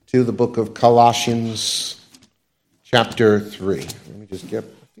to the book of Colossians, chapter 3. Let me just get,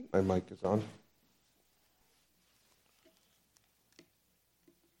 I think my mic is on.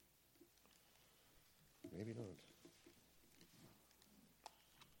 Maybe not.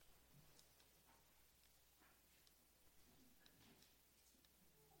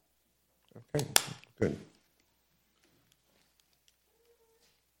 Okay, good.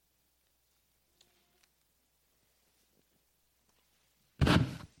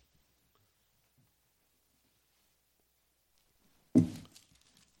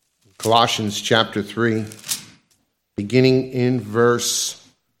 Colossians chapter 3, beginning in verse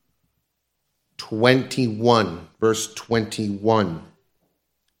 21. Verse 21.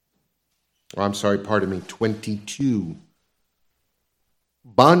 Oh, I'm sorry, pardon me, 22.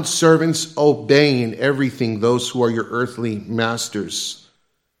 Bondservants, obey in everything those who are your earthly masters,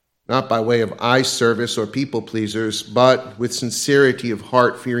 not by way of eye service or people pleasers, but with sincerity of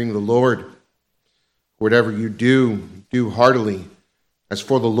heart, fearing the Lord. Whatever you do, do heartily, as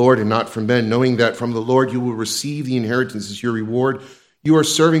for the Lord and not from men, knowing that from the Lord you will receive the inheritance as your reward. You are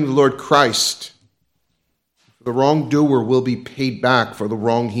serving the Lord Christ. The wrongdoer will be paid back for the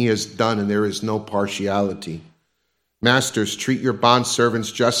wrong he has done, and there is no partiality. Masters, treat your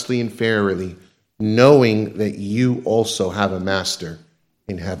bondservants justly and fairly, knowing that you also have a master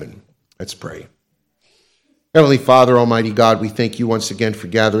in heaven. Let's pray. Heavenly Father, Almighty God, we thank you once again for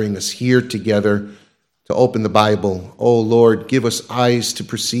gathering us here together to open the Bible. Oh Lord, give us eyes to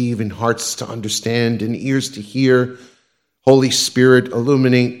perceive and hearts to understand and ears to hear. Holy Spirit,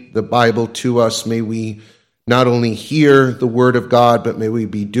 illuminate the Bible to us. May we not only hear the word of God, but may we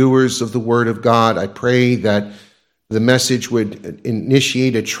be doers of the word of God. I pray that the message would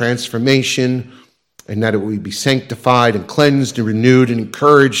initiate a transformation and that it would be sanctified and cleansed and renewed and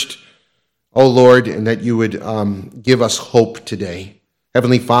encouraged, oh Lord, and that you would give us hope today.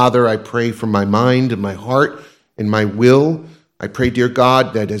 Heavenly Father, I pray for my mind and my heart and my will. I pray, dear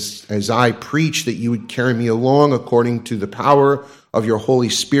God, that as I preach, that you would carry me along according to the power of your Holy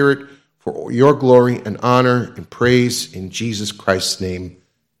Spirit for your glory and honor and praise in Jesus Christ's name.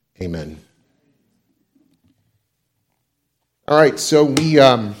 Amen. All right, so we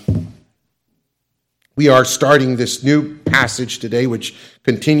are starting this new passage today, which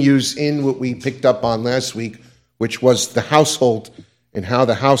continues in what we picked up on last week, which was the household and how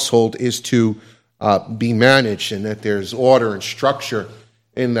the household is to be managed, and that there's order and structure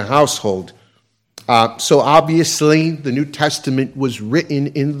in the household. So obviously, the New Testament was written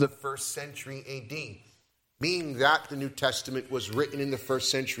in the first century A.D. Being that the New Testament was written in the first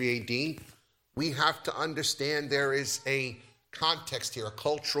century A.D., we have to understand there is a context here, a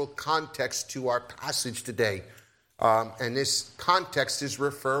cultural context to our passage today. And this context is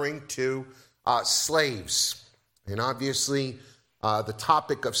referring to slaves. And obviously, the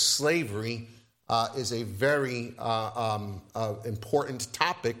topic of slavery is a very important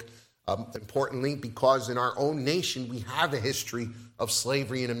topic, importantly because in our own nation we have a history of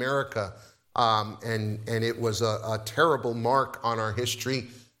slavery in America, and it was a terrible mark on our history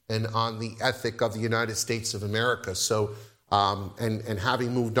and on the ethic of the United States of America. So, and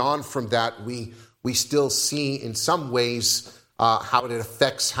having moved on from that, we still see in some ways how it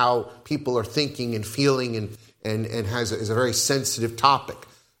affects how people are thinking and feeling, and is a very sensitive topic.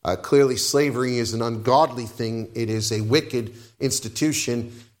 Clearly, slavery is an ungodly thing. It is a wicked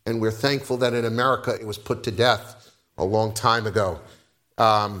institution, and we're thankful that in America it was put to death a long time ago.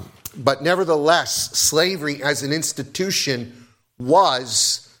 But nevertheless, slavery as an institution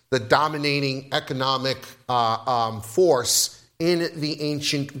was the dominating economic force in the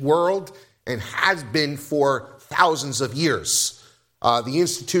ancient world and has been for thousands of years. The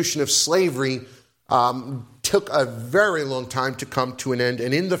institution of slavery took a very long time to come to an end.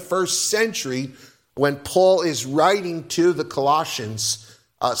 And in the first century, when Paul is writing to the Colossians,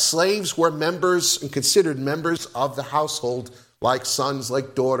 slaves were members and considered members of the household, like sons,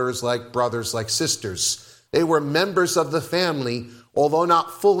 like daughters, like brothers, like sisters. They were members of the family, although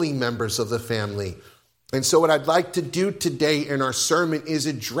not fully members of the family. And so what I'd like to do today in our sermon is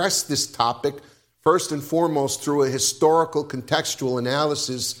address this topic, first and foremost through a historical contextual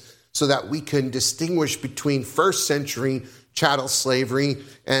analysis, so that we can distinguish between first century chattel slavery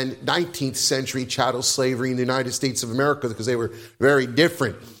and 19th century chattel slavery in the United States of America, because they were very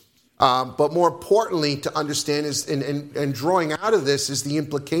different. But more importantly to understand is, and drawing out of this, is the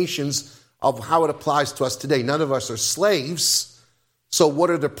implications of how it applies to us today. None of us are slaves, so what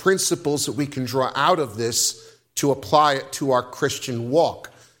are the principles that we can draw out of this to apply it to our Christian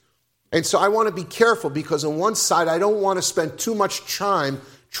walk? And so I want to be careful, because on one side, I don't want to spend too much time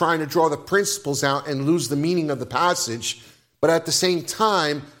trying to draw the principles out and lose the meaning of the passage. But at the same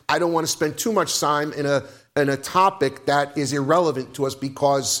time, I don't want to spend too much time in a topic that is irrelevant to us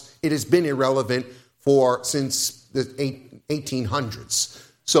because it has been irrelevant since the 1800s.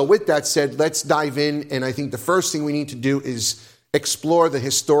 So with that said, let's dive in. And I think the first thing we need to do is explore the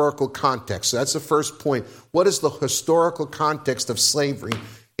historical context. So that's the first point. What is the historical context of slavery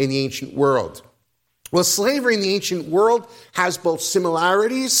in the ancient world? Well, slavery in the ancient world has both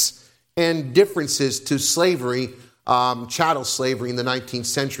similarities and differences to slavery, chattel slavery in the 19th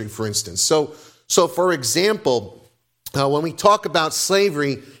century, for instance. So for example, when we talk about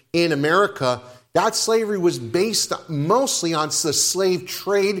slavery in America, that slavery was based mostly on the slave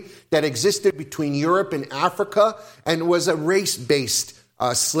trade that existed between Europe and Africa, and was a race-based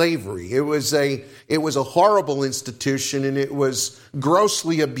slavery. It was a horrible institution, and it was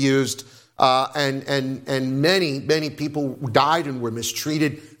grossly abused, and many people died and were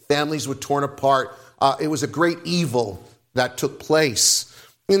mistreated. Families were torn apart. It was a great evil that took place.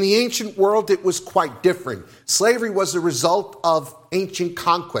 In the ancient world, it was quite different. Slavery was the result of ancient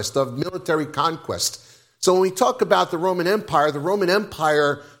conquest, of military conquest. So when we talk about the Roman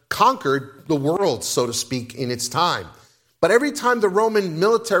Empire conquered the world, so to speak, in its time. But every time the Roman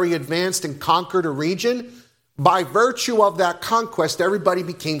military advanced and conquered a region, by virtue of that conquest, everybody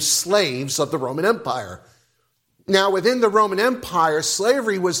became slaves of the Roman Empire. Now, within the Roman Empire,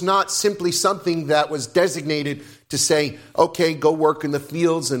 slavery was not simply something that was designated to say, okay, go work in the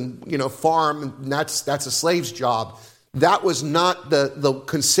fields and, farm, and that's a slave's job. That was not the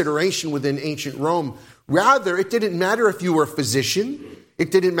consideration within ancient Rome. Rather, it didn't matter if you were a physician.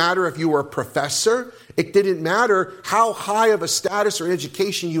 It didn't matter if you were a professor. It didn't matter how high of a status or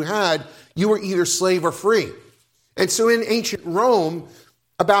education you had. You were either slave or free. And so in ancient Rome,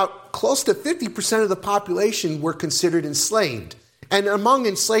 about close to 50% of the population were considered enslaved. And among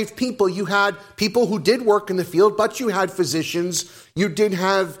enslaved people, you had people who did work in the field, but you had physicians. You did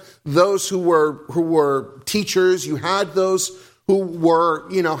have those who were teachers. You had those who were,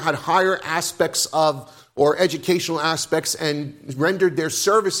 had higher aspects or educational aspects and rendered their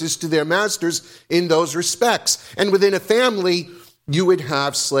services to their masters in those respects. And within a family, you would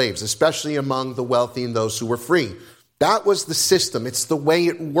have slaves, especially among the wealthy and those who were free. That was the system. It's the way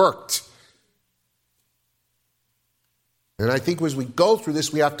it worked. And I think as we go through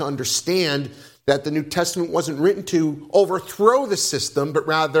this, we have to understand that the New Testament wasn't written to overthrow the system, but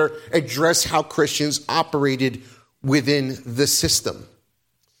rather address how Christians operated within the system.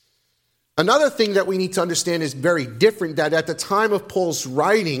 Another thing that we need to understand is very different, that at the time of Paul's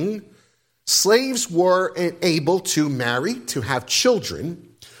writing, slaves were able to marry, to have children,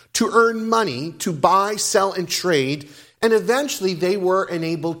 to earn money, to buy, sell, and trade, and eventually they were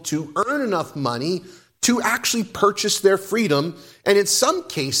enabled to earn enough money to actually purchase their freedom, and in some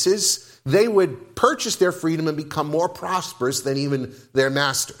cases, they would purchase their freedom and become more prosperous than even their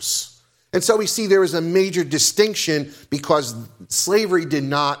masters. And so we see there is a major distinction because slavery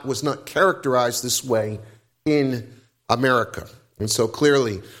was not characterized this way in America. And so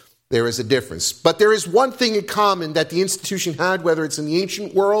clearly there is a difference. But there is one thing in common that the institution had, whether it's in the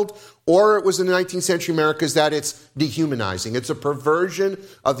ancient world or it was in the 19th century America, is that it's dehumanizing. It's a perversion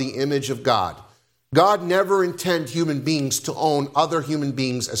of the image of God. God never intended human beings to own other human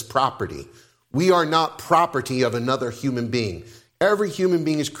beings as property. We are not property of another human being. Every human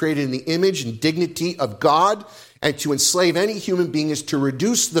being is created in the image and dignity of God, and to enslave any human being is to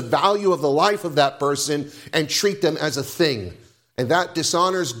reduce the value of the life of that person and treat them as a thing. And that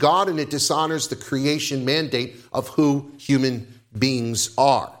dishonors God, and it dishonors the creation mandate of who human beings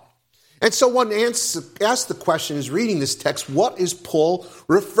are. And so one asks the question, is reading this text, what is Paul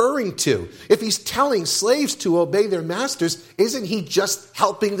referring to? If he's telling slaves to obey their masters, isn't he just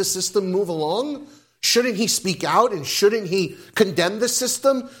helping the system move along? Shouldn't he speak out, and shouldn't he condemn the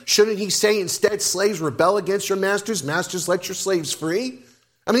system? Shouldn't he say instead, slaves, rebel against your masters, masters, let your slaves free?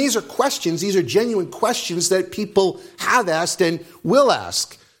 I mean, these are questions, these are genuine questions that people have asked and will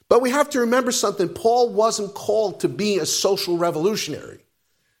ask. But we have to remember something. Paul wasn't called to be a social revolutionary.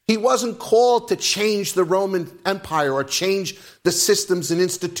 He wasn't called to change the Roman Empire or change the systems and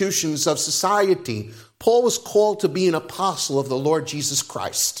institutions of society. Paul was called to be an apostle of the Lord Jesus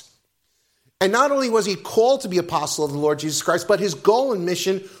Christ. And not only was he called to be apostle of the Lord Jesus Christ, but his goal and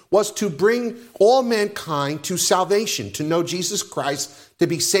mission was to bring all mankind to salvation, to know Jesus Christ, to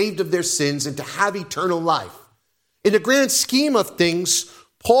be saved of their sins, and to have eternal life. In the grand scheme of things,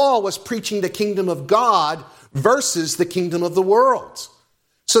 Paul was preaching the kingdom of God versus the kingdom of the world.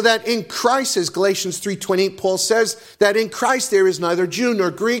 So that in Christ, as Galatians 3:28, Paul says that in Christ there is neither Jew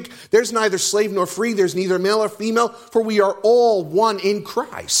nor Greek, there's neither slave nor free, there's neither male or female, for we are all one in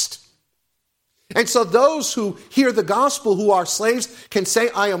Christ. And so those who hear the gospel who are slaves can say,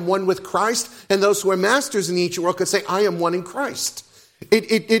 I am one with Christ. And those who are masters in the ancient world can say, I am one in Christ.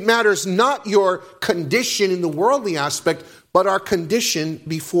 It matters not your condition in the worldly aspect, but our condition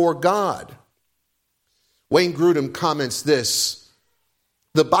before God. Wayne Grudem comments this: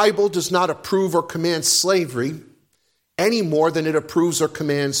 the Bible does not approve or command slavery any more than it approves or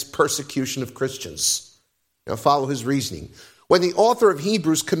commands persecution of Christians. Now follow his reasoning. When the author of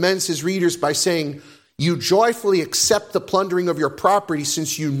Hebrews commends his readers by saying, you joyfully accept the plundering of your property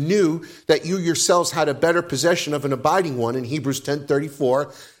since you knew that you yourselves had a better possession of an abiding one in Hebrews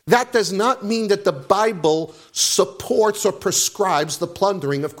 10:34, that does not mean that the Bible supports or prescribes the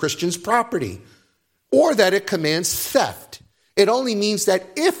plundering of Christians' property, or that it commands theft. It only means that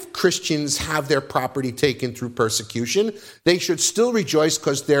if Christians have their property taken through persecution, they should still rejoice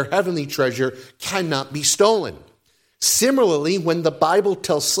because their heavenly treasure cannot be stolen. Similarly, when the Bible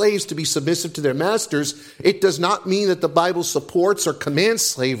tells slaves to be submissive to their masters, it does not mean that the Bible supports or commands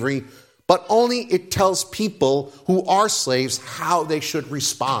slavery, but only it tells people who are slaves how they should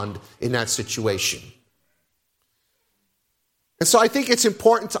respond in that situation. And so I think it's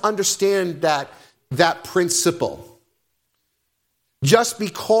important to understand that principle. Just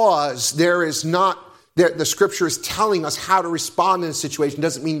because the scripture is telling us how to respond in a situation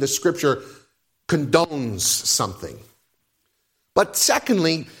doesn't mean the scripture condones something. But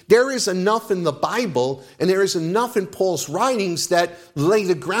secondly, there is enough in the Bible and there is enough in Paul's writings that lay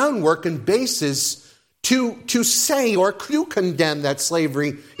the groundwork and basis to say or to condemn that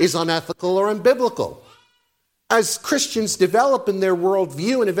slavery is unethical or unbiblical. As Christians develop in their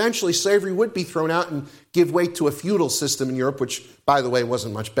worldview, and eventually slavery would be thrown out and give way to a feudal system in Europe, which, by the way,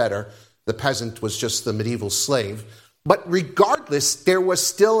 wasn't much better. The peasant was just the medieval slave. But regardless, there was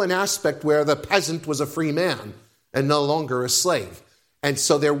still an aspect where the peasant was a free man and no longer a slave. And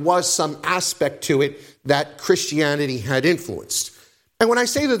so there was some aspect to it that Christianity had influenced. And when I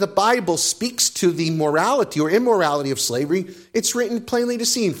say that the Bible speaks to the morality or immorality of slavery, it's written plainly to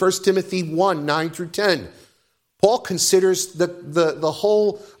see in 1 Timothy 1, 9 through 10. Paul considers the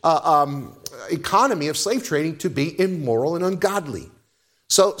whole economy of slave trading to be immoral and ungodly.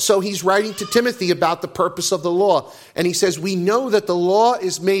 So he's writing to Timothy about the purpose of the law. And he says, we know that the law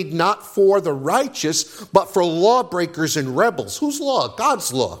is made not for the righteous, but for lawbreakers and rebels. Whose law?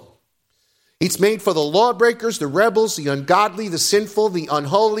 God's law. It's made for the lawbreakers, the rebels, the ungodly, the sinful, the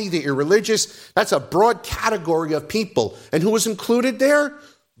unholy, the irreligious. That's a broad category of people. And who was included there?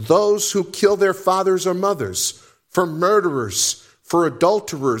 Those who kill their fathers or mothers, for murderers, for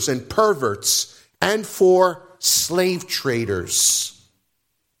adulterers and perverts, and for slave traders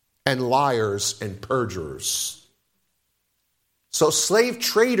and liars and perjurers. So slave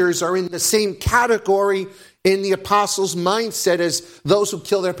traders are in the same category in the apostles' mindset as those who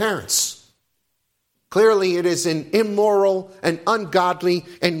kill their parents. Clearly, it is an immoral and ungodly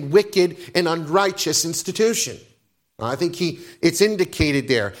and wicked and unrighteous institution. I think it's indicated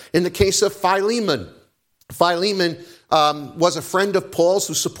there. In the case of Philemon was a friend of Paul's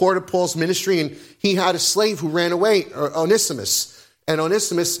who supported Paul's ministry, and he had a slave who ran away, Onesimus. And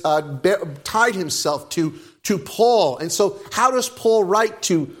Onesimus tied himself to Paul. And so how does Paul write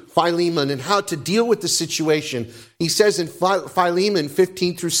to Philemon and how to deal with the situation? He says in Philemon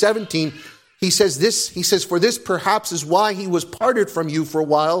 15 through 17, he says, for this perhaps is why he was parted from you for a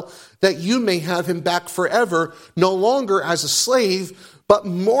while, that you may have him back forever, no longer as a slave, but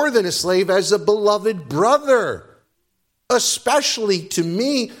more than a slave, as a beloved brother. Especially to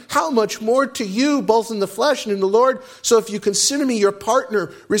me, how much more to you, both in the flesh and in the Lord? So if you consider me your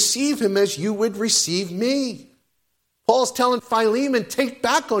partner, receive him as you would receive me. Paul's telling Philemon, take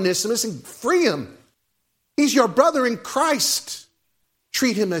back Onesimus and free him. He's your brother in Christ.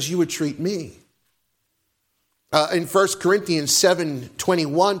 Treat him as you would treat me. In 1 Corinthians 7,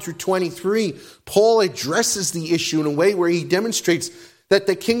 21 through 23, Paul addresses the issue in a way where he demonstrates that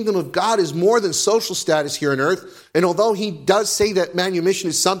the kingdom of God is more than social status here on earth. And although he does say that manumission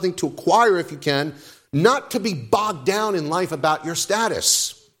is something to acquire if you can, not to be bogged down in life about your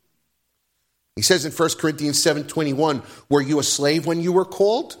status. He says in 1 Corinthians 7:21, were you a slave when you were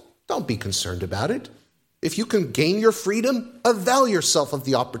called? Don't be concerned about it. If you can gain your freedom, avail yourself of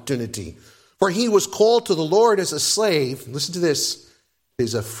the opportunity. For he was called to the Lord as a slave, listen to this,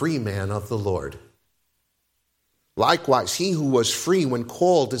 is a free man of the Lord. Likewise, he who was free when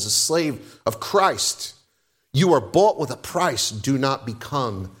called is a slave of Christ. You are bought with a price. Do not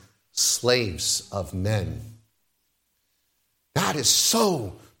become slaves of men. That is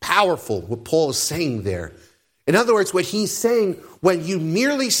so powerful, what Paul is saying there. In other words, what he's saying, when you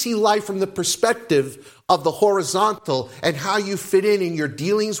merely see life from the perspective of the horizontal and how you fit in your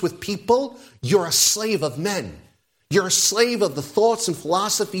dealings with people, you're a slave of men. You're a slave of the thoughts and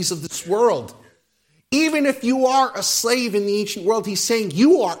philosophies of this world. Even if you are a slave in the ancient world, he's saying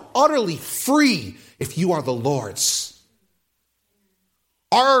you are utterly free if you are the Lord's.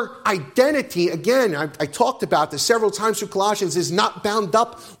 Our identity, again, I talked about this several times through Colossians, is not bound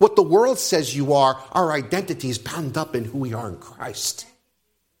up what the world says you are. Our identity is bound up in who we are in Christ.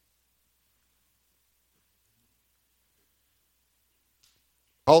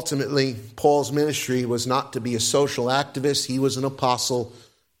 Ultimately, Paul's ministry was not to be a social activist. He was an apostle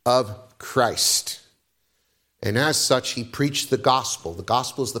of Christ. And as such, he preached the gospel. The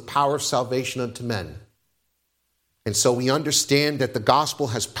gospel is the power of salvation unto men. And so we understand that the gospel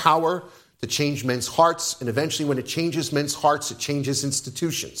has power to change men's hearts. And eventually, when it changes men's hearts, it changes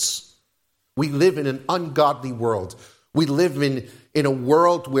institutions. We live in an ungodly world. We live in a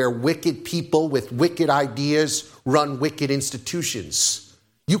world where wicked people with wicked ideas run wicked institutions.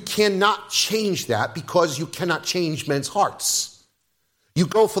 You cannot change that because you cannot change men's hearts. You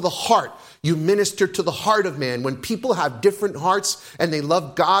go for the heart. You minister to the heart of man. When people have different hearts and they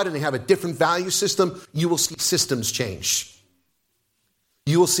love God and they have a different value system, you will see systems change.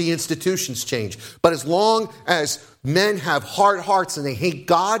 You will see institutions change. But as long as men have hard hearts and they hate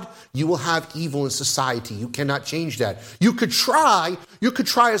God, you will have evil in society. You cannot change that. You could try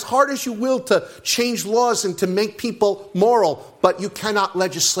as hard as you will to change laws and to make people moral, but you cannot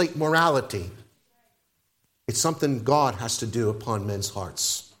legislate morality. It's something God has to do upon men's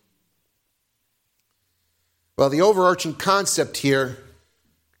hearts. Well, the overarching concept here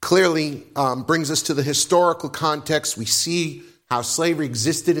clearly brings us to the historical context. We see how slavery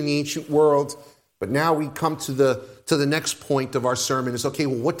existed in the ancient world, but now we come to the next point of our sermon is, okay,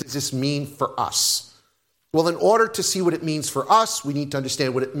 well, what does this mean for us? Well, in order to see what it means for us, we need to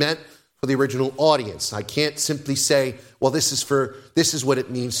understand what it meant for the original audience. I can't simply say, well, this is what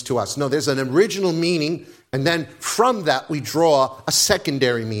it means to us. No, there's an original meaning, and then from that we draw a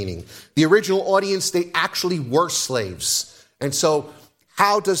secondary meaning. The original audience, they actually were slaves. And so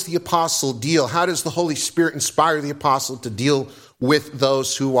how does the apostle deal? How does the Holy Spirit inspire the apostle to deal with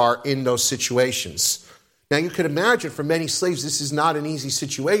those who are in those situations? Now, you could imagine for many slaves, this is not an easy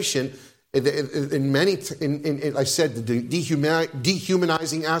situation. I said, the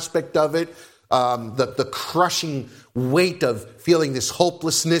dehumanizing aspect of it, the crushing weight of feeling this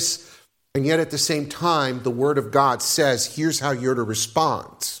hopelessness, and yet at the same time, the Word of God says, here's how you're to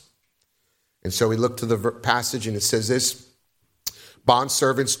respond. And so we look to the passage, and it says this: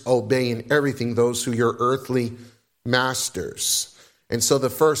 bondservants, obey in everything those who are your earthly masters. And so the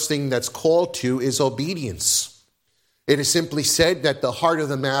first thing that's called to is obedience. It is simply said that the heart of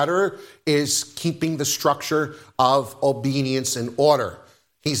the matter is keeping the structure of obedience in order.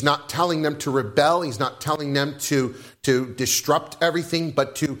 He's not telling them to rebel. He's not telling them to disrupt everything,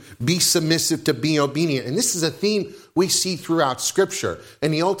 but to be submissive, to be obedient. And this is a theme we see throughout Scripture.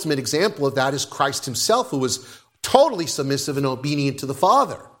 And the ultimate example of that is Christ himself, who was totally submissive and obedient to the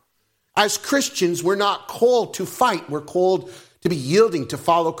Father. As Christians, we're not called to fight. We're called to be yielding, to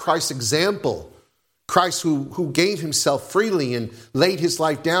follow Christ's example. Christ who gave himself freely and laid his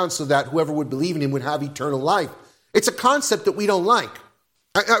life down so that whoever would believe in him would have eternal life. It's a concept that we don't like.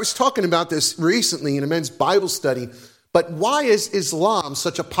 I was talking about this recently in a men's Bible study, but why is Islam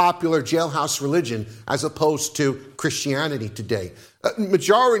such a popular jailhouse religion as opposed to Christianity today? A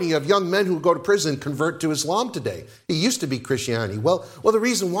majority of young men who go to prison convert to Islam today. It used to be Christianity. Well, the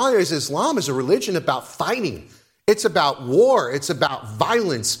reason why is Islam is a religion about fighting. It's about war. It's about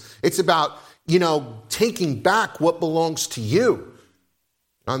violence. It's about taking back what belongs to you.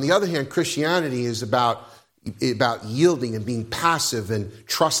 On the other hand, Christianity is about yielding and being passive and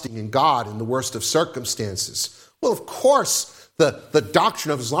trusting in God in the worst of circumstances. Well, of course, the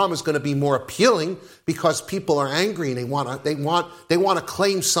doctrine of Islam is going to be more appealing because people are angry and they want to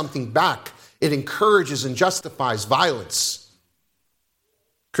claim something back. It encourages and justifies violence.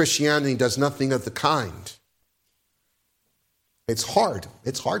 Christianity does nothing of the kind. It's hard.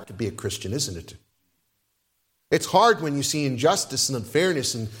 It's hard to be a Christian, isn't it? It's hard when you see injustice and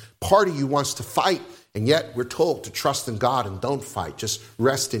unfairness and part of you wants to fight, and yet we're told to trust in God and don't fight. Just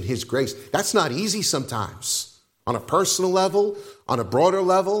rest in his grace. That's not easy sometimes. On a personal level, on a broader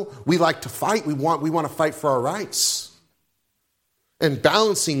level, we like to fight. We want to fight for our rights. And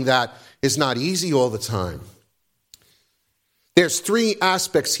balancing that is not easy all the time. There's three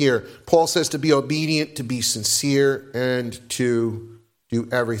aspects here. Paul says to be obedient, to be sincere, and to do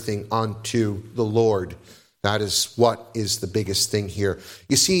everything unto the Lord. That is what is the biggest thing here.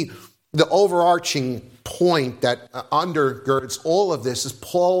 You see, the overarching point that undergirds all of this is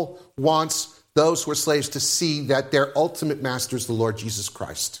Paul wants those who are slaves to see that their ultimate master is the Lord Jesus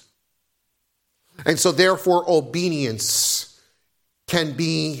Christ. And so therefore obedience can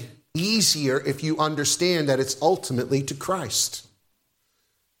be easier if you understand that it's ultimately to Christ.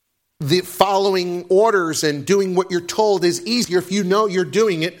 The following orders and doing what you're told is easier if you know you're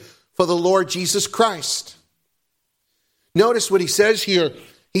doing it for the Lord Jesus Christ. Notice what he says here.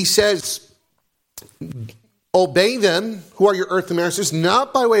 He says, obey them who are your earthly masters,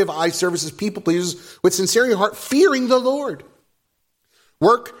 not by way of eye service as people pleasers, with sincerity of heart, fearing the Lord.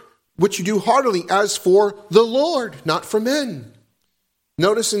 Work which you do heartily as for the Lord, not for men.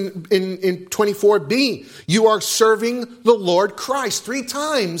 Notice in 24b, you are serving the Lord Christ. 3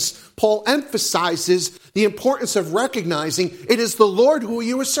 times, Paul emphasizes the importance of recognizing it is the Lord who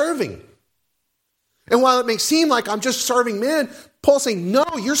you are serving. And while it may seem like I'm just serving man, Paul's saying, no,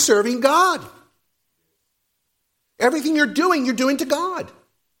 you're serving God. Everything you're doing to God.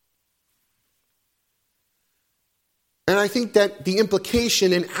 And I think that the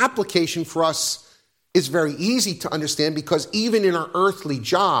implication and application for us is very easy to understand, because even in our earthly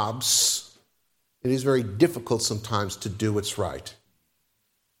jobs, it is very difficult sometimes to do what's right.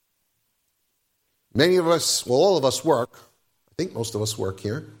 Many of us, well, all of us work. I think most of us work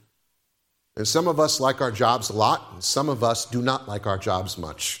here. And some of us like our jobs a lot, and some of us do not like our jobs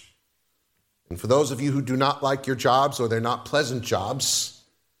much. And for those of you who do not like your jobs, or they're not pleasant jobs,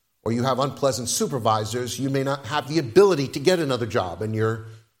 or you have unpleasant supervisors, you may not have the ability to get another job, and you're,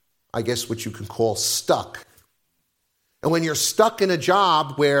 I guess, what you can call stuck. And when you're stuck in a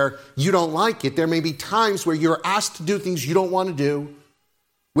job where you don't like it, there may be times where you're asked to do things you don't want to do,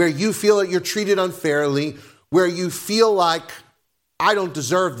 where you feel that you're treated unfairly, where you feel like, I don't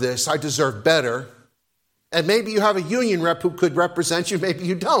deserve this, I deserve better. And maybe you have a union rep who could represent you, maybe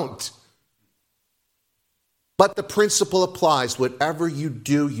you don't. But the principle applies. Whatever you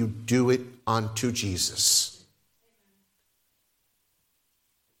do it unto Jesus.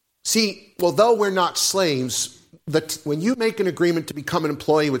 See, although we're not slaves, when you make an agreement to become an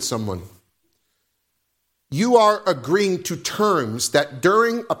employee with someone, you are agreeing to terms that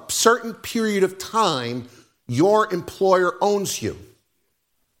during a certain period of time, your employer owns you.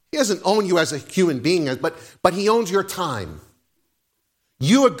 He doesn't own you as a human being, but he owns your time.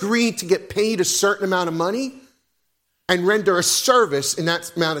 You agree to get paid a certain amount of money and render a service in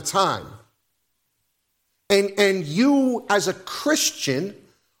that amount of time. And you, as a Christian,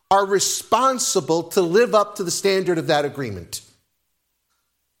 are responsible to live up to the standard of that agreement.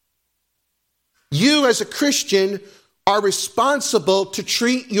 You, as a Christian, are responsible to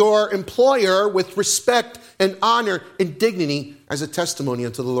treat your employer with respect and honor and dignity as a testimony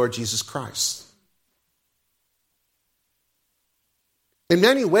unto the Lord Jesus Christ. In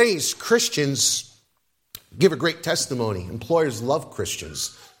many ways, Christians give a great testimony. Employers love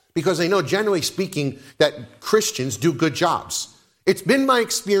Christians because they know, generally speaking, that Christians do good jobs. It's been my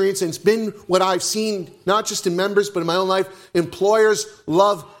experience, and it's been what I've seen, not just in members, but in my own life. Employers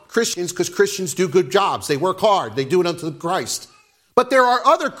love Christians because Christians do good jobs. They work hard. They do it unto Christ. But there are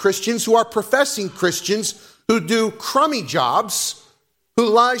other Christians who are professing Christians who do crummy jobs, who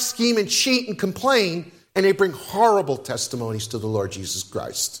lie, scheme, and cheat and complain, and they bring horrible testimonies to the Lord Jesus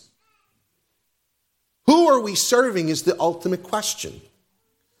Christ. Who are we serving is the ultimate question.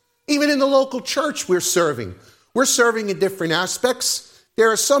 Even in the local church we're serving. We're serving in different aspects. There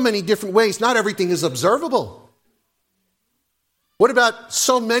are so many different ways. Not everything is observable. What about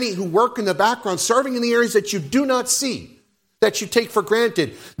so many who work in the background, serving in the areas that you do not see, that you take for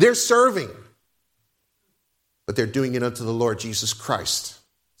granted? They're serving, but they're doing it unto the Lord Jesus Christ.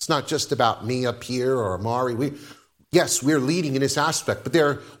 It's not just about me up here or Amari. Yes, we're leading in this aspect,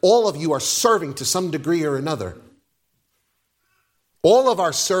 but all of you are serving to some degree or another. All of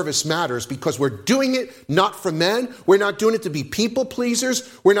our service matters because we're doing it not for men. We're not doing it to be people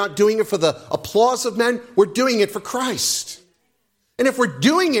pleasers. We're not doing it for the applause of men. We're doing it for Christ. And if we're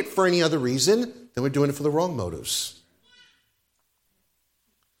doing it for any other reason, then we're doing it for the wrong motives.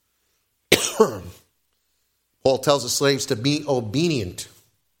 Paul tells the slaves to be obedient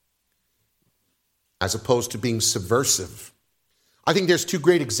as opposed to being subversive. I think there's 2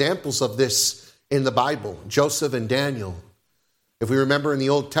 great examples of this in the Bible, Joseph and Daniel. If we remember in the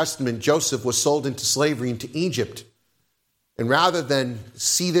Old Testament, Joseph was sold into slavery into Egypt. And rather than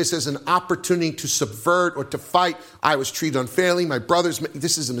see this as an opportunity to subvert or to fight, I was treated unfairly, my brothers,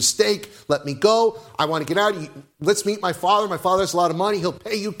 this is a mistake, let me go, I want to get out, let's meet my father has a lot of money, he'll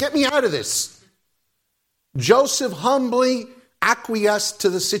pay you, get me out of this. Joseph humbly acquiesced to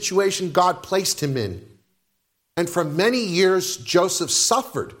the situation God placed him in. And for many years, Joseph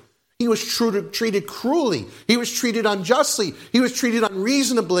suffered. He was treated cruelly. He was treated unjustly. He was treated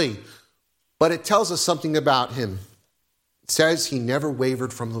unreasonably. But it tells us something about him. It says he never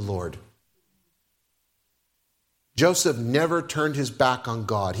wavered from the Lord. Joseph never turned his back on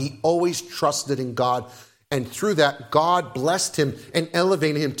God. He always trusted in God. And through that, God blessed him and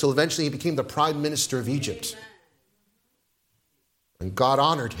elevated him till eventually he became the prime minister of Egypt. And God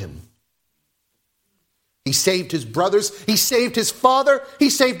honored him. He saved his brothers. He saved his father. He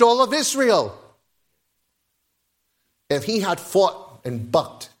saved all of Israel. If he had fought and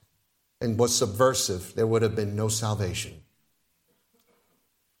bucked and was subversive, there would have been no salvation.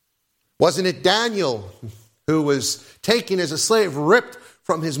 Wasn't it Daniel who was taken as a slave, ripped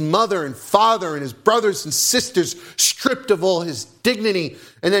from his mother and father and his brothers and sisters, stripped of all his dignity,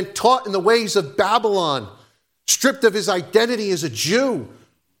 and then taught in the ways of Babylon, stripped of his identity as a Jew,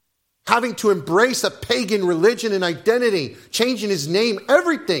 having to embrace a pagan religion and identity, changing his name,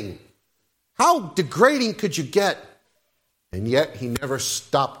 everything. How degrading could you get? And yet he never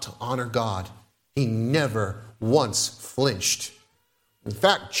stopped to honor God. He never once flinched. In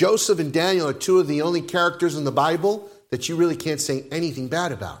fact, Joseph and Daniel are two of the only characters in the Bible that you really can't say anything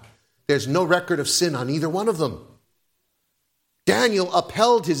bad about. There's no record of sin on either one of them. Daniel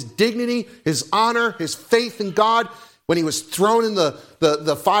upheld his dignity, his honor, his faith in God when he was thrown in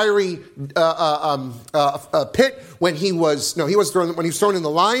the fiery pit. When he was thrown in the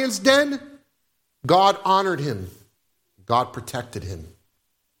lion's den. God honored him. God protected him.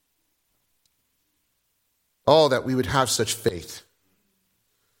 Oh, that we would have such faith.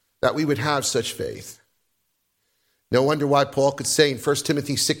 That we would have such faith. No wonder why Paul could say in 1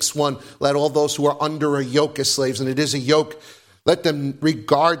 Timothy 6:1, let all those who are under a yoke as slaves, and it is a yoke, let them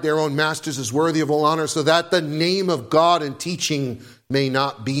regard their own masters as worthy of all honor, so that the name of God and teaching may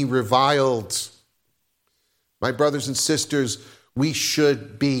not be reviled. My brothers and sisters, we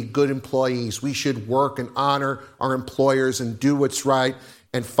should be good employees. We should work and honor our employers and do what's right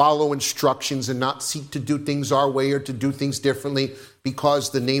and follow instructions and not seek to do things our way or to do things differently because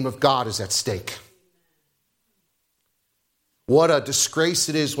the name of God is at stake. What a disgrace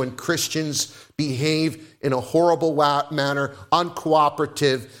it is when Christians behave in a horrible manner,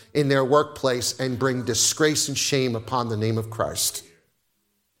 uncooperative in their workplace, and bring disgrace and shame upon the name of Christ.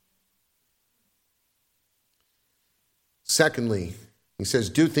 Secondly, he says,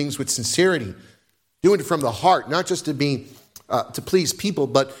 do things with sincerity. Doing it from the heart, not just to please people,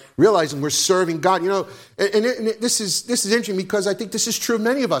 but realizing we're serving God. And this is interesting because I think this is true of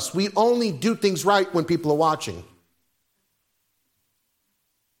many of us. We only do things right when people are watching.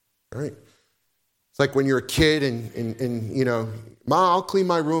 Right? It's like when you're a kid and Mom, I'll clean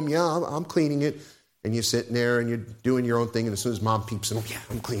my room. Yeah, I'm cleaning it. And you're sitting there and you're doing your own thing. And as soon as Mom peeps in, yeah,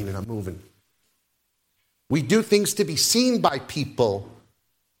 I'm cleaning, I'm moving. We do things to be seen by people,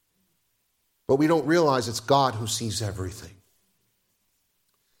 but we don't realize it's God who sees everything.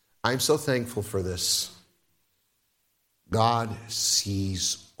 I'm so thankful for this. God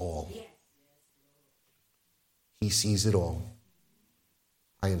sees all. He sees it all.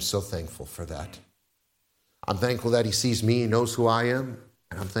 I am so thankful for that. I'm thankful that he sees me, he knows who I am,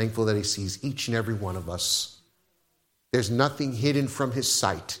 and I'm thankful that he sees each and every one of us. There's nothing hidden from his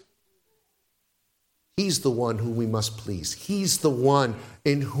sight. He's the one whom we must please. He's the one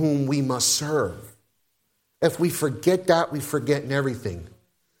in whom we must serve. If we forget that, we forget everything.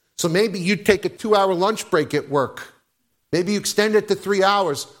 So maybe you take a 2-hour lunch break at work. Maybe you extend it to 3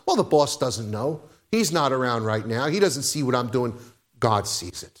 hours. Well, the boss doesn't know. He's not around right now. He doesn't see what I'm doing. God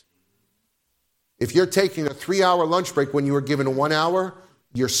sees it. If you're taking a 3-hour lunch break when you were given a 1 hour,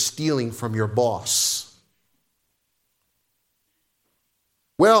 you're stealing from your boss.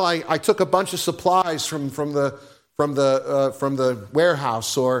 Well, I took a bunch of supplies from the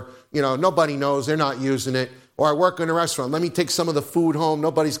warehouse, or nobody knows, they're not using it. Or I work in a restaurant. Let me take some of the food home.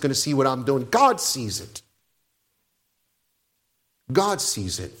 Nobody's going to see what I'm doing. God sees it. God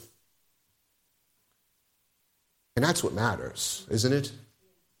sees it. And that's what matters, isn't it?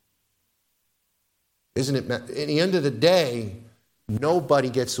 Isn't it? At the end of the day, nobody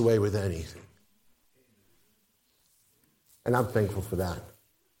gets away with anything. And I'm thankful for that.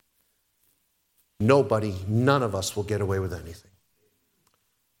 None of us will get away with anything.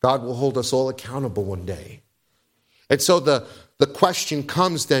 God will hold us all accountable one day. And so the question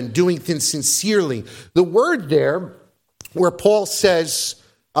comes then, doing things sincerely. The word there, where Paul says,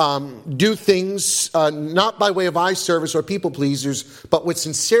 do things not by way of eye service or people pleasers, but with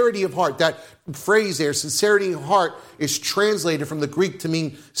sincerity of heart. That phrase there, sincerity of heart, is translated from the Greek to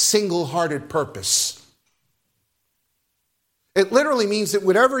mean single-hearted purpose. It literally means that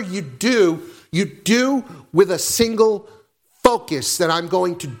whatever you do with a single focus that I'm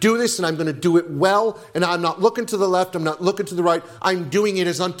going to do this and I'm going to do it well, and I'm not looking to the left, I'm not looking to the right, I'm doing it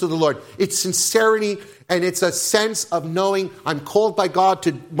as unto the Lord. It's sincerity, and it's a sense of knowing I'm called by God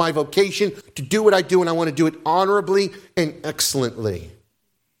to my vocation, to do what I do, and I want to do it honorably and excellently.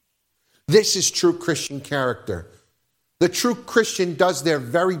 This is true Christian character. The true Christian does their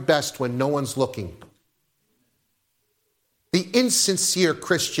very best when no one's looking. The insincere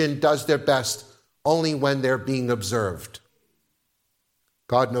Christian does their best only when they're being observed.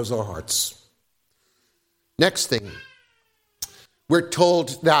 God knows our hearts. Next thing, we're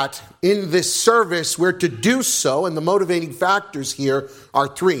told that in this service we're to do so, and the motivating factors here are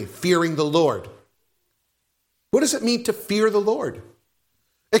three. Fearing the Lord. What does it mean to fear the Lord?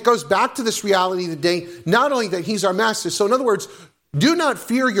 It goes back to this reality today, not only that he's our master. So in other words, do not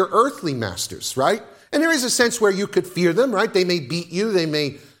fear your earthly masters, right? And there is a sense where you could fear them, right? They may beat you, they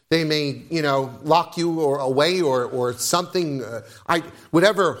may lock you or away or something,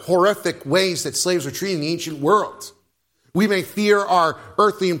 whatever horrific ways that slaves were treated in the ancient world. We may fear our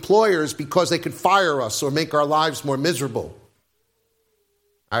earthly employers because they could fire us or make our lives more miserable.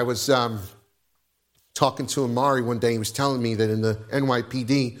 I was talking to Amari one day. He was telling me that in the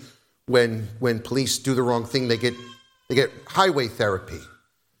NYPD, when police do the wrong thing, they get highway therapy.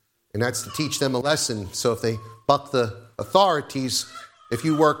 And that's to teach them a lesson. So if they buck the authorities, if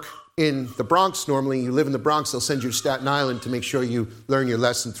you work in the Bronx normally, you live in the Bronx, they'll send you to Staten Island to make sure you learn your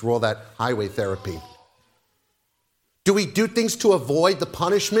lesson through all that highway therapy. Do we do things to avoid the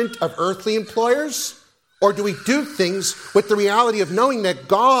punishment of earthly employers? Or do we do things with the reality of knowing that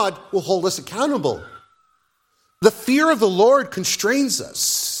God will hold us accountable? The fear of the Lord constrains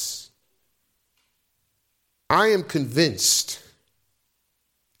us. I am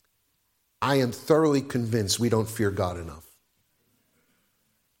thoroughly convinced we don't fear God enough.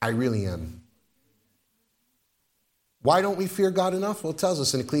 I really am. Why don't we fear God enough? Well, it tells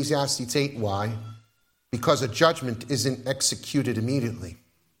us in Ecclesiastes 8 why. Because a judgment isn't executed immediately.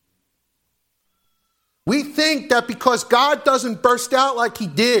 We think that because God doesn't burst out like he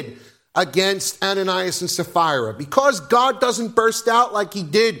did against Ananias and Sapphira, because God doesn't burst out like he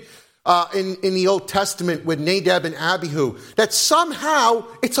did in the Old Testament with Nadab and Abihu, that somehow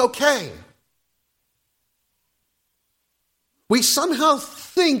it's okay. We somehow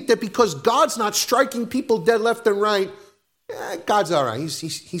think that because God's not striking people dead left and right, God's all right.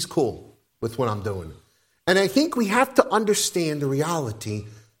 He's cool with what I'm doing. And I think we have to understand the reality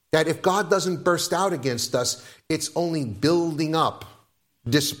that if God doesn't burst out against us, it's only building up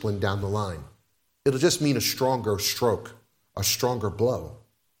discipline down the line. It'll just mean a stronger stroke, a stronger blow.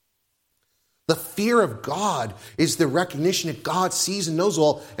 The fear of God is the recognition that God sees and knows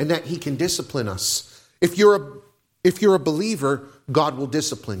all and that he can discipline us. If you're a believer, God will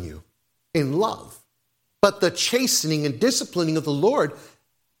discipline you in love. But the chastening and disciplining of the Lord,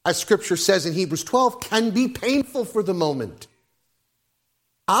 as Scripture says in Hebrews 12, can be painful for the moment.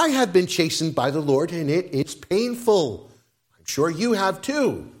 I have been chastened by the Lord, and it's painful. I'm sure you have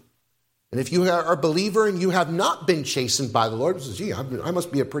too. And if you are a believer and you have not been chastened by the Lord, gee, I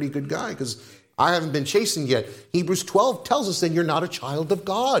must be a pretty good guy because I haven't been chastened yet. Hebrews 12 tells us that you're not a child of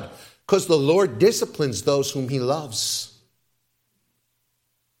God because the Lord disciplines those whom he loves.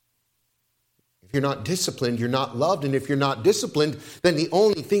 If you're not disciplined, you're not loved. And if you're not disciplined, then the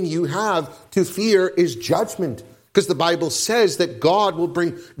only thing you have to fear is judgment. Because the Bible says that God will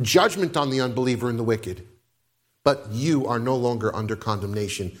bring judgment on the unbeliever and the wicked. But you are no longer under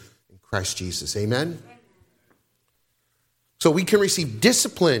condemnation in Christ Jesus. Amen? So we can receive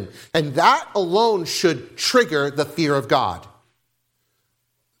discipline, and that alone should trigger the fear of God.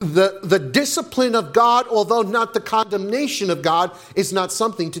 The discipline of God, although not the condemnation of God, is not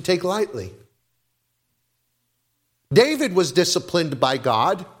something to take lightly. David was disciplined by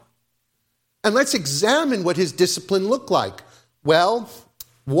God. And let's examine what his discipline looked like. Well,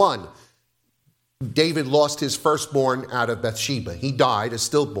 one, David lost his firstborn out of Bathsheba. He died, a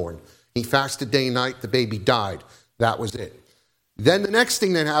stillborn. He fasted day and night. The baby died. That was it. Then the next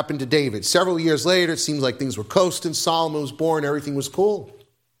thing that happened to David, several years later, it seems like things were coasting. Solomon was born. Everything was cool.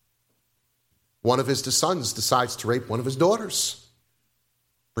 One of his sons decides to rape one of his daughters.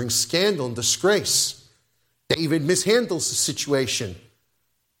 Brings scandal and disgrace. David mishandles the situation.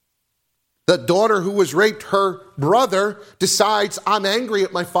 The daughter who was raped, her brother, decides, I'm angry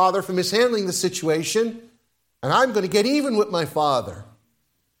at my father for mishandling the situation, and I'm going to get even with my father.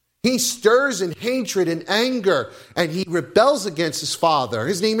 He stirs in hatred and anger, and he rebels against his father.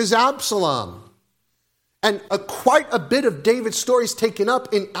 His name is Absalom. And quite a bit of David's story is taken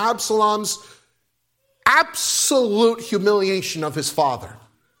up in Absalom's absolute humiliation of his father.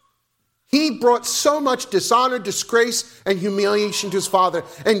 He brought so much dishonor, disgrace, and humiliation to his father.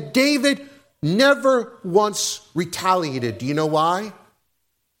 And David never once retaliated. Do you know why?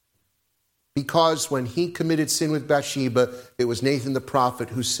 Because when he committed sin with Bathsheba, it was Nathan the prophet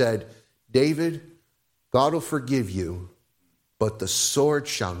who said, David, God will forgive you, but the sword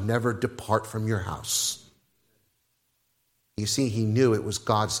shall never depart from your house. You see, he knew it was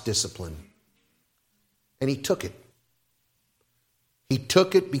God's discipline. And he took it. He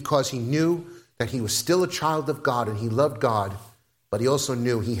took it because he knew that he was still a child of God and he loved God, but he also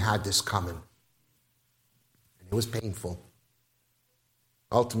knew he had this coming. And it was painful.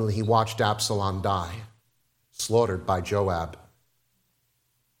 Ultimately, he watched Absalom die, slaughtered by Joab.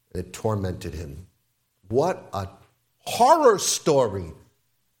 And it tormented him. What a horror story.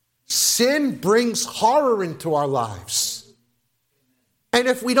 Sin brings horror into our lives. And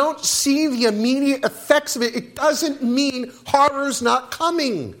if we don't see the immediate effects of it, it doesn't mean horror's not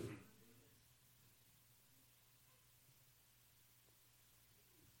coming.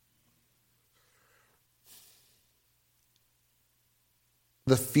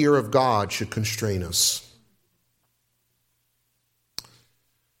 The fear of God should constrain us.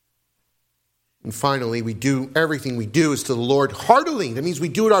 And finally, everything we do is to the Lord heartily. That means we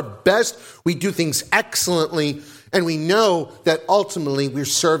do it our best, we do things excellently, and we know that ultimately we're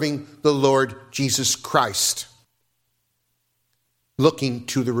serving the Lord Jesus Christ, looking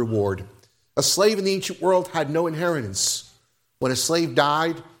to the reward. A slave in the ancient world had no inheritance. When a slave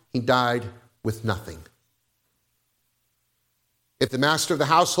died, he died with nothing. If the master of the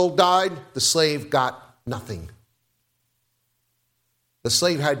household died, the slave got nothing. The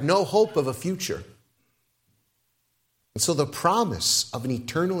slave had no hope of a future. And so the promise of an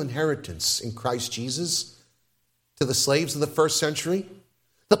eternal inheritance in Christ Jesus to the slaves of the first century,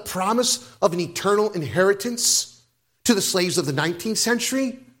 the promise of an eternal inheritance to the slaves of the 19th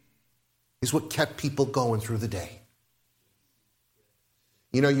century is what kept people going through the day.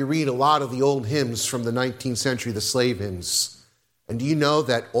 You know, you read a lot of the old hymns from the 19th century, the slave hymns, and do you know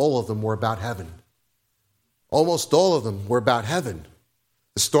that all of them were about heaven? Almost all of them were about heaven.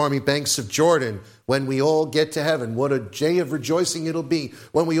 The stormy banks of Jordan, when we all get to heaven, what a day of rejoicing it'll be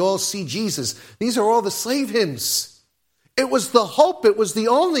when we all see Jesus. These are all the slave hymns. It was the hope, it was the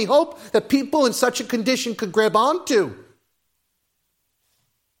only hope that people in such a condition could grab onto.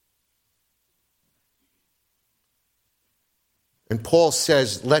 And Paul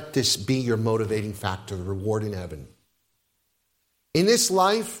says, let this be your motivating factor, the reward in heaven. In this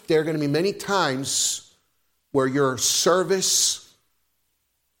life, there are going to be many times where your service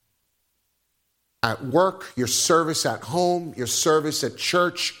at work, your service at home, your service at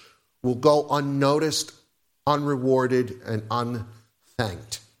church will go unnoticed, unrewarded, and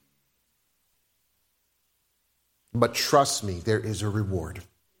unthanked. But trust me, there is a reward.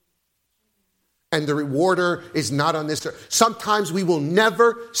 And the rewarder is not on this earth. Sometimes we will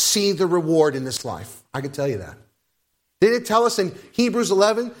never see the reward in this life. I can tell you that. Didn't it tell us in Hebrews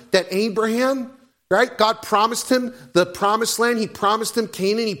 11 that Abraham, right? God promised him the promised land. He promised him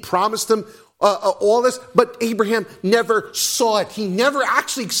Canaan. He promised him all this. But Abraham never saw it. He never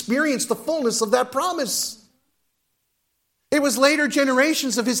actually experienced the fullness of that promise. It was later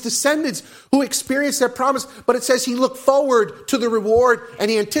generations of his descendants who experienced that promise. But it says he looked forward to the reward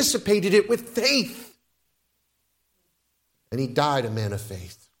and he anticipated it with faith. And he died a man of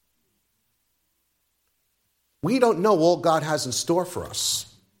faith. We don't know all God has in store for us.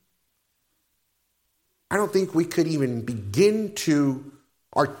 I don't think we could even begin to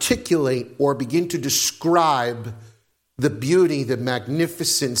articulate or begin to describe the beauty, the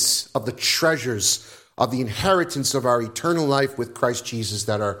magnificence of the treasures of the inheritance of our eternal life with Christ Jesus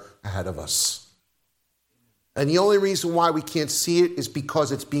that are ahead of us. And the only reason why we can't see it is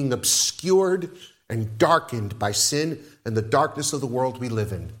because it's being obscured and darkened by sin and the darkness of the world we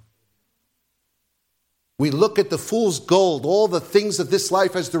live in. We look at the fool's gold, all the things of this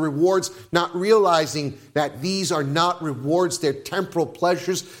life as the rewards, not realizing that these are not rewards. They're temporal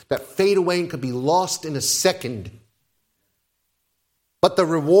pleasures that fade away and can be lost in a second. But the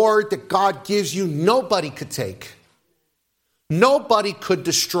reward that God gives you, nobody could take. Nobody could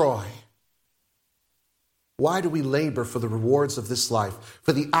destroy. Why do we labor for the rewards of this life,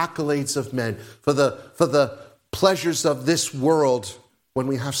 for the accolades of men, for the pleasures of this world when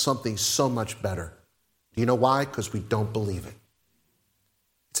we have something so much better? Do you know why? Because we don't believe it.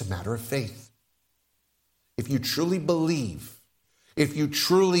 It's a matter of faith. If you truly believe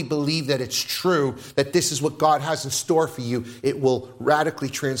that it's true, that this is what God has in store for you, it will radically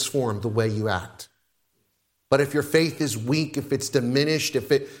transform the way you act. But if your faith is weak, if it's diminished,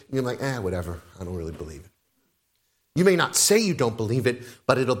 you're like, whatever, I don't really believe it. You may not say you don't believe it,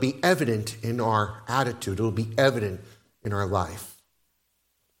 but it'll be evident in our attitude. It'll be evident in our life.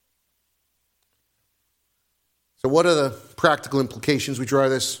 So what are the practical implications we draw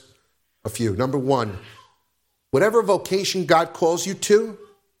this? A few. Number one, whatever vocation God calls you to,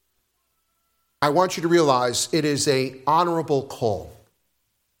 I want you to realize it is an honorable call.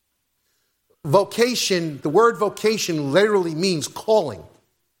 Vocation, the word vocation literally means calling.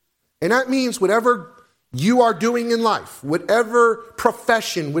 And that means whatever you are doing in life, whatever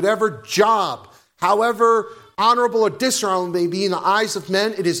profession, whatever job, however honorable or dishonorable may be in the eyes of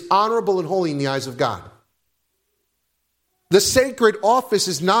men, it is honorable and holy in the eyes of God. The sacred office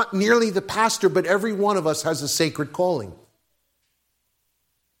is not merely the pastor, but every one of us has a sacred calling.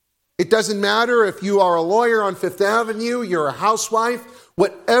 It doesn't matter if you are a lawyer on Fifth Avenue, you're a housewife,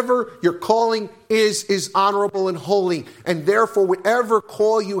 whatever your calling is honorable and holy. And therefore, whatever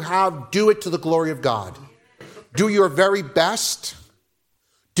call you have, do it to the glory of God. Do your very best.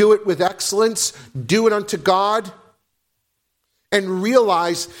 Do it with excellence. Do it unto God. And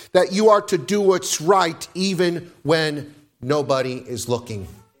realize that you are to do what's right even when nobody is looking.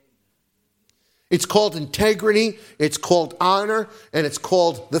 It's called integrity, it's called honor, and it's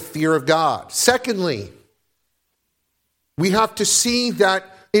called the fear of God. Secondly, we have to see that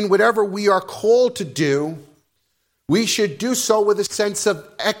in whatever we are called to do, we should do so with a sense of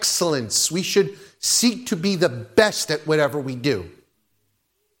excellence. We should seek to be the best at whatever we do.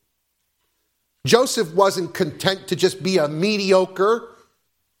 Joseph wasn't content to just be a mediocre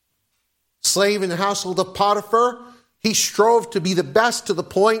slave in the household of Potiphar. He strove to be the best to the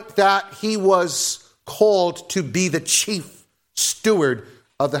point that he was called to be the chief steward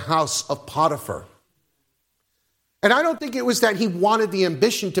of the house of Potiphar. And I don't think it was that he wanted the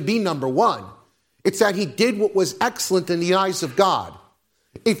ambition to be number one. It's that he did what was excellent in the eyes of God.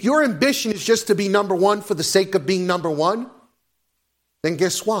 If your ambition is just to be number one for the sake of being number one, then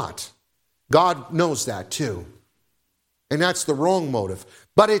guess what? God knows that too. And that's the wrong motive.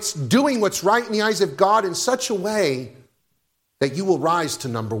 But it's doing what's right in the eyes of God in such a way that you will rise to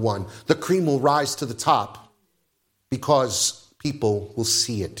number one. The cream will rise to the top because people will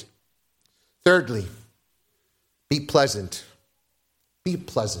see it. Thirdly, be pleasant. Be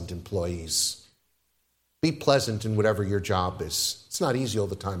pleasant, employees. Be pleasant in whatever your job is. It's not easy all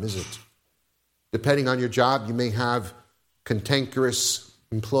the time, is it? Depending on your job, you may have cantankerous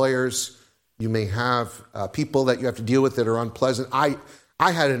employers. You may have people that you have to deal with that are unpleasant. I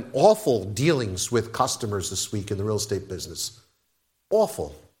had an awful dealings with customers this week in the real estate business.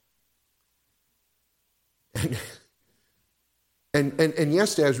 Awful. And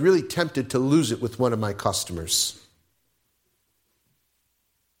yesterday I was really tempted to lose it with one of my customers.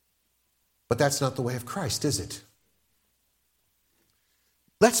 But that's not the way of Christ, is it?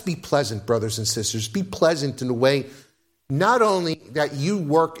 Let's be pleasant, brothers and sisters. Be pleasant in a way not only that you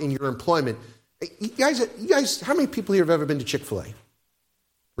work in your employment. You guys, how many people here have ever been to Chick-fil-A?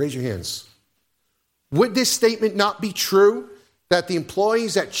 Raise your hands. Would this statement not be true that the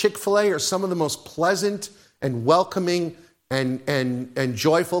employees at Chick-fil-A are some of the most pleasant and welcoming and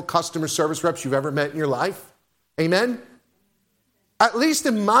joyful customer service reps you've ever met in your life? Amen? At least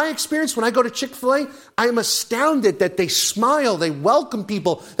in my experience, when I go to Chick-fil-A, I am astounded that they smile, they welcome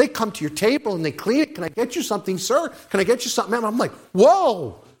people, they come to your table and they clean it. Can I get you something, sir? Can I get you something, ma'am? I'm like,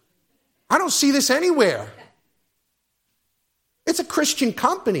 whoa, I don't see this anywhere. It's a Christian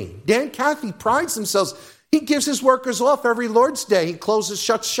company. Dan Cathy prides themselves. He gives his workers off every Lord's Day. He closes,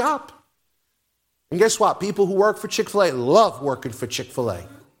 shuts shop. And guess what? People who work for Chick-fil-A love working for Chick-fil-A.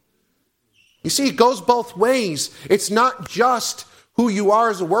 You see, it goes both ways. It's not just who you are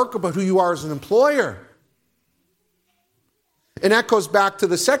as a worker, but who you are as an employer. And that goes back to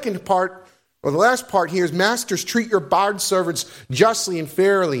the second part, or the last part here is, masters, treat your bond servants justly and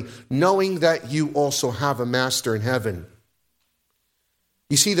fairly, knowing that you also have a master in heaven.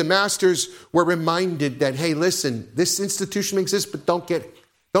 You see, the masters were reminded that, hey, listen, this institution exists, but don't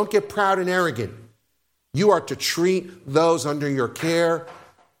get proud and arrogant. You are to treat those under your care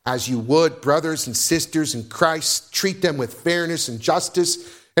as you would brothers and sisters in Christ. Treat them with fairness and justice.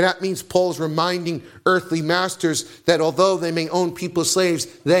 And that means Paul's reminding earthly masters that although they may own people as slaves,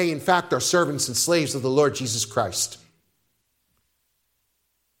 they in fact are servants and slaves of the Lord Jesus Christ.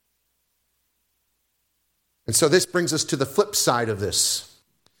 And so this brings us to the flip side of this.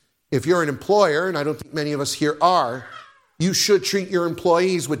 If you're an employer, and I don't think many of us here are, you should treat your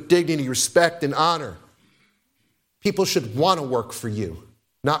employees with dignity, respect, and honor. People should want to work for you,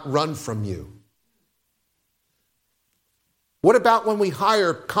 not run from you. What about when we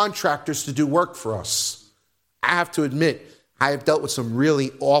hire contractors to do work for us? I have to admit, I have dealt with some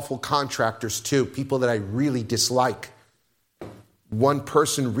really awful contractors too, people that I really dislike. One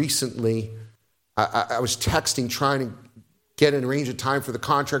person recently, I was texting trying to get an arrange a time for the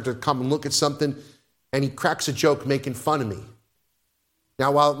contractor to come and look at something, and he cracks a joke making fun of me.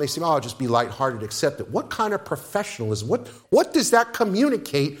 Now, while it may seem, I'll just be lighthearted, accept it. What kind of professionalism? What does that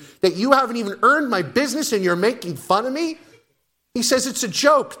communicate that you haven't even earned my business and you're making fun of me? He says it's a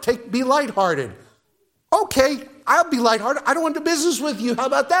joke. Be lighthearted. Okay, I'll be lighthearted. I don't want to do business with you. How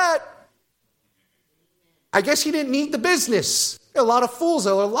about that? I guess he didn't need the business. There are a lot of fools.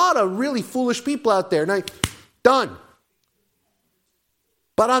 There are a lot of really foolish people out there. Now, done.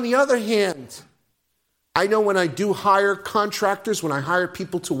 But on the other hand, I know when I do hire contractors, when I hire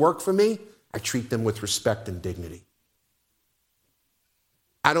people to work for me, I treat them with respect and dignity.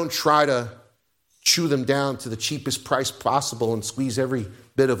 I don't try to chew them down to the cheapest price possible and squeeze every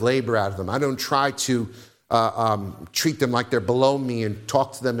bit of labor out of them. I don't try to treat them like they're below me and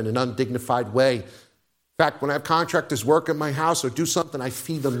talk to them in an undignified way. In fact, when I have contractors work at my house or do something, I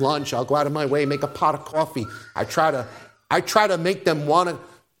feed them lunch. I'll go out of my way, make a pot of coffee. I try to make them want to.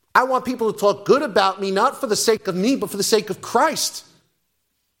 I want people to talk good about me, not for the sake of me, but for the sake of Christ.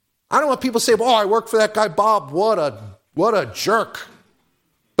 I don't want people to say, "Oh, I work for that guy Bob. What a jerk.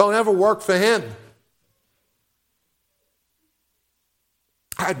 Don't ever work for him."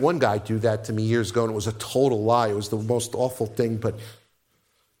 I had one guy do that to me years ago, and it was a total lie. It was the most awful thing.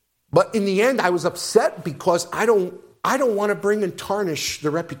 But in the end, I was upset because I don't want to bring and tarnish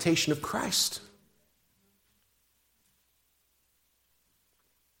the reputation of Christ.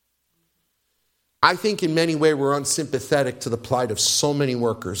 I think in many ways we're unsympathetic to the plight of so many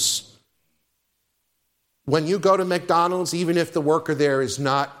workers. When you go to McDonald's, even if the worker there is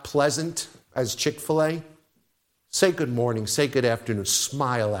not pleasant as Chick-fil-A, say good morning, say good afternoon,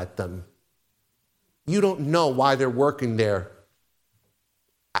 smile at them. You don't know why they're working there.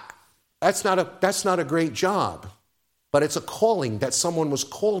 That's not a great job, but it's a calling that someone was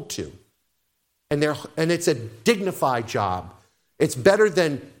called to. And it's a dignified job. It's better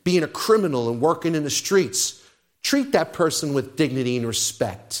than being a criminal and working in the streets. Treat that person with dignity and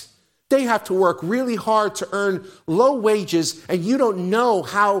respect. They have to work really hard to earn low wages, and you don't know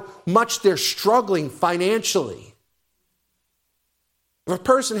how much they're struggling financially. If a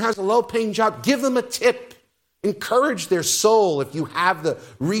person has a low-paying job, give them a tip. Encourage their soul if you have the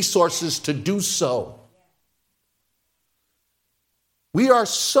resources to do so. We are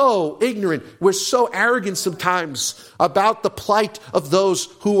so ignorant, we're so arrogant sometimes about the plight of those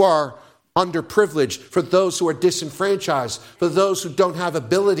who are underprivileged, for those who are disenfranchised, for those who don't have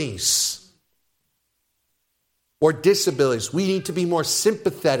abilities or disabilities. We need to be more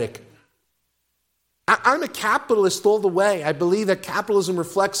sympathetic. I'm a capitalist all the way. I believe that capitalism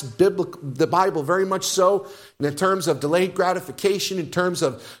reflects the Bible very much so in terms of delayed gratification, in terms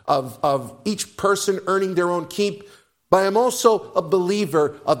of each person earning their own keep. But I'm also a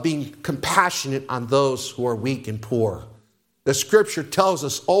believer of being compassionate on those who are weak and poor. The scripture tells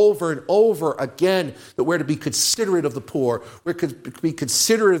us over and over again that we're to be considerate of the poor. We're to be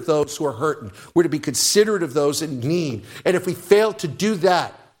considerate of those who are hurting. We're to be considerate of those in need. And if we fail to do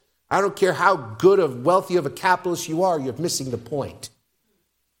that, I don't care how good of wealthy of a capitalist you are, you're missing the point.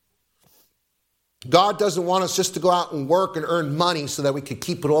 God doesn't want us just to go out and work and earn money so that we can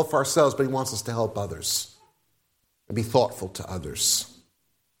keep it all for ourselves, but he wants us to help others and be thoughtful to others.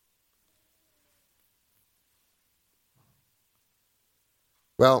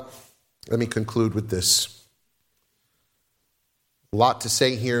 Well, let me conclude with this. A lot to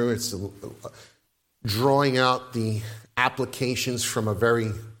say here. It's drawing out the applications from a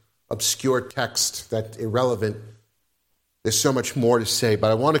very obscure text that's irrelevant. There's so much more to say, but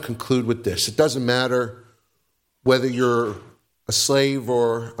I want to conclude with this. It doesn't matter whether you're a slave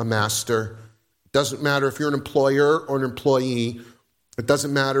or a master. It doesn't matter if you're an employer or an employee. It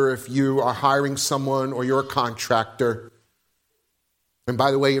doesn't matter if you are hiring someone or you're a contractor. And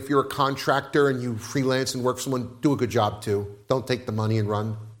by the way, if you're a contractor and you freelance and work for someone, do a good job too. Don't take the money and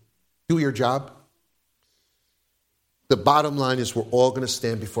run. Do your job. The bottom line is we're all going to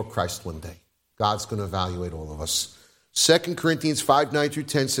stand before Christ one day. God's going to evaluate all of us. 2 Corinthians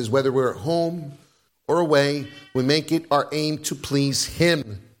 5:9-10 says, whether we're at home or away, we make it our aim to please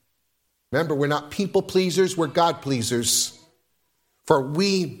him. Remember, we're not people pleasers, we're God pleasers. For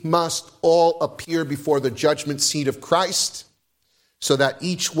we must all appear before the judgment seat of Christ, so that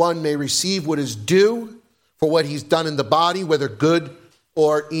each one may receive what is due for what he's done in the body, whether good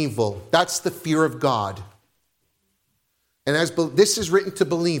or evil. That's the fear of God. And as this is written to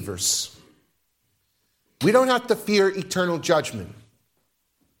believers, we don't have to fear eternal judgment.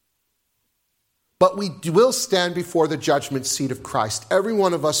 But we will stand before the judgment seat of Christ, every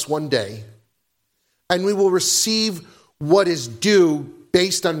one of us one day, and we will receive what is due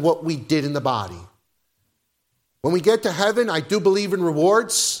based on what we did in the body. When we get to heaven, I do believe in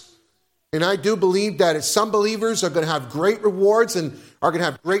rewards, and I do believe that some believers are going to have great rewards and are going to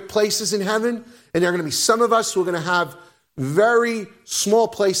have great places in heaven, and there are going to be some of us who are going to have very small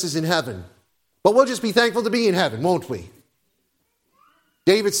places in heaven. But we'll just be thankful to be in heaven, won't we?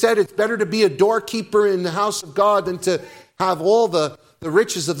 David said it's better to be a doorkeeper in the house of God than to have all the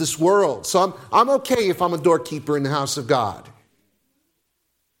riches of this world. So I'm okay if I'm a doorkeeper in the house of God.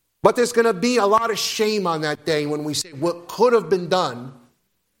 But there's going to be a lot of shame on that day when we say what could have been done,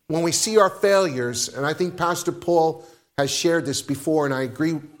 when we see our failures. And I think Pastor Paul has shared this before, and I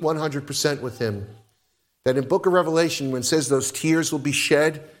agree 100% with him, that in book of Revelation, when it says those tears will be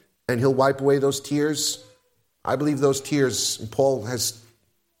shed and he'll wipe away those tears, I believe those tears, and Paul has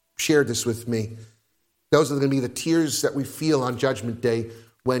shared this with me, those are going to be the tears that we feel on Judgment Day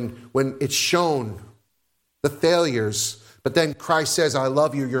when it's shown the failures. But then Christ says, I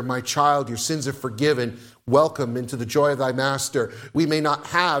love you, you're my child, your sins are forgiven, welcome into the joy of thy master. We may not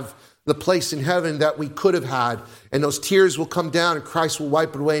have the place in heaven that we could have had, and those tears will come down and Christ will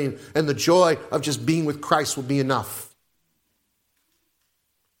wipe it away, and the joy of just being with Christ will be enough.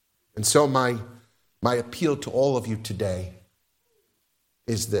 And so my appeal to all of you today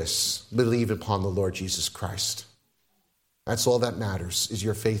is this: believe upon the Lord Jesus Christ. That's all that matters, is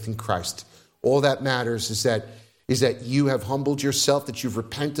your faith in Christ. All that matters is that you have humbled yourself, that you've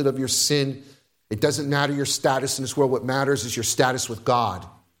repented of your sin. It doesn't matter your status in this world. What matters is your status with God.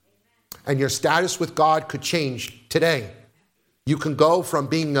 And your status with God could change today. You can go from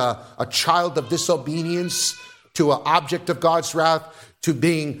being a child of disobedience to an object of God's wrath to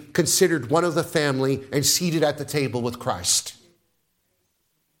being considered one of the family and seated at the table with Christ.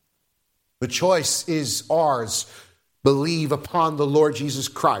 The choice is ours. Believe upon the Lord Jesus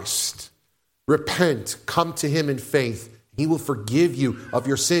Christ. Repent. Come to him in faith. He will forgive you of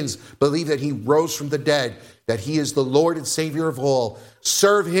your sins. Believe that he rose from the dead, that he is the Lord and Savior of all.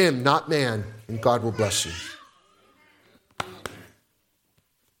 Serve him, not man, and God will bless you.